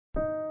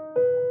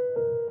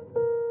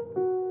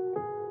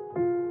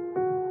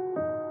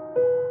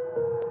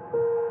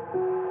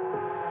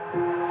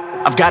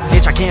I've got an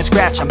itch I can't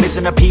scratch, I'm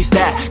missing a piece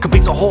that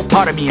completes a whole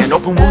part of me, an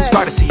open wound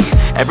scar to see.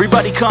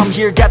 Everybody come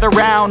here, gather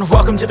round,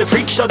 welcome to the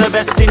freak show, the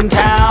best in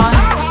town.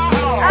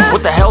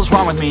 What the hell's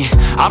wrong with me?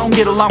 I don't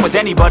get along with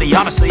anybody,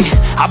 honestly.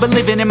 I've been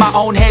living in my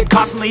own head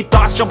constantly,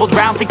 thoughts jumbled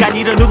round, think I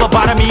need a new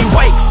lobotomy.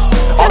 Wait,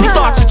 all these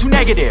thoughts are too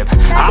negative.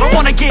 I don't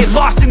wanna get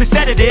lost in the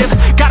sedative.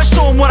 Gotta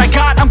show them what I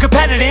got, I'm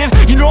competitive.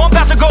 You know I'm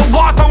about to go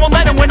off, I won't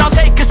let them win, I'll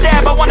take a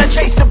stab. I wanna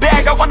chase a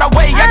bag, I wanna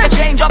weigh, I can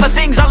change all the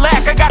things I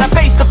lack. I gotta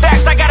face the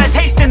facts, I got a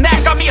taste in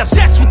that. Got me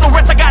obsessed with the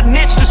rest, I got an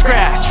itch to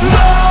scratch.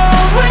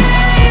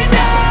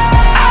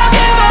 I'll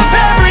give up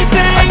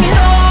everything.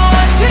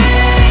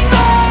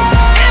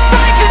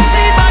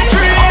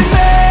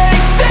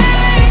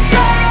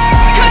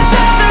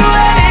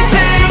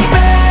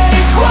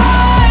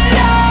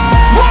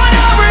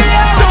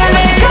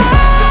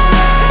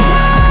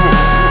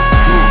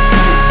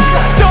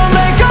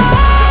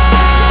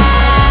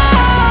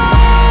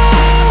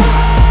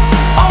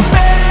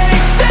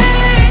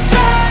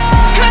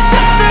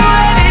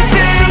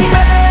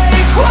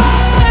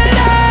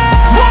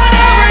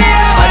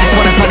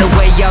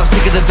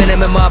 The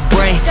venom in my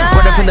brain,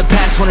 running from the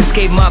past, wanna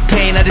escape my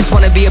pain. I just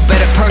wanna be a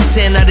better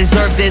person, I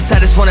deserve this, I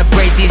just wanna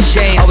break these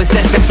chains. Always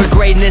asking for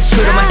greatness,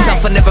 true to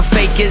myself, I never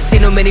fake it.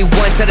 Seen too many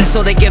once that I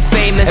so they get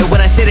famous. And when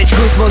I say the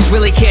truth, most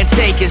really can't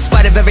take it. In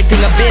spite of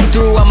everything I've been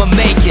through, I'ma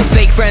make it.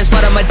 Fake friends,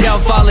 but on my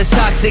downfall is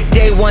toxic.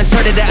 Day one,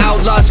 started to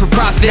outlaws for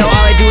profit. Now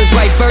all I do is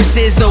write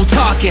verses, no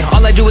talking.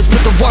 All I do is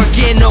put the work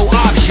in, no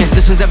option.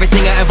 This was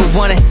everything I ever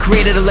wanted,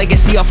 created a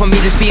legacy off of me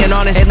just being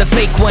honest. And the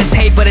fake ones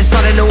hate, but it's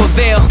all to no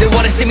avail. They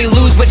wanna see me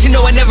lose, but you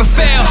know I never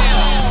fail.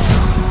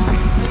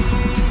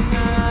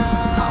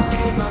 I'll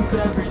give up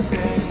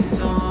everything,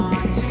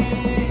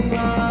 daunting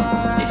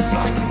if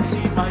I can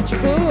see my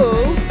dreams.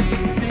 Cool.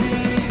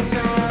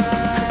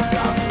 Cause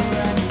I'll do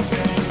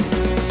anything.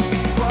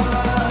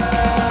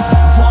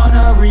 Want a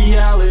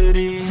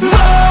reality.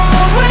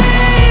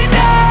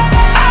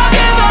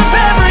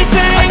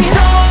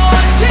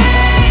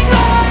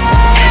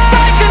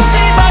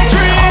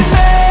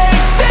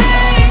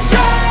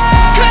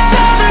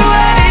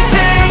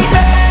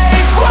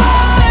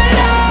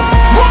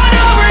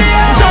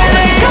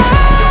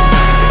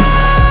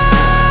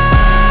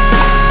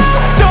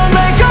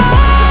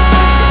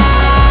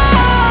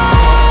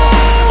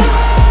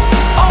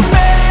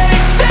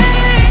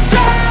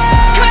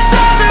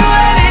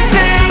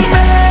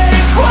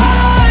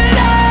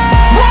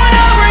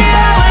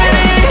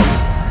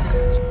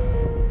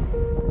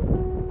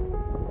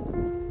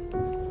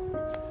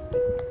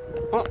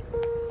 What?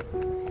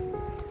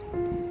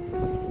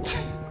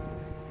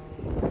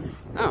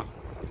 Oh.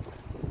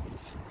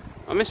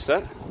 I missed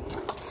that.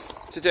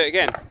 To do it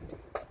again.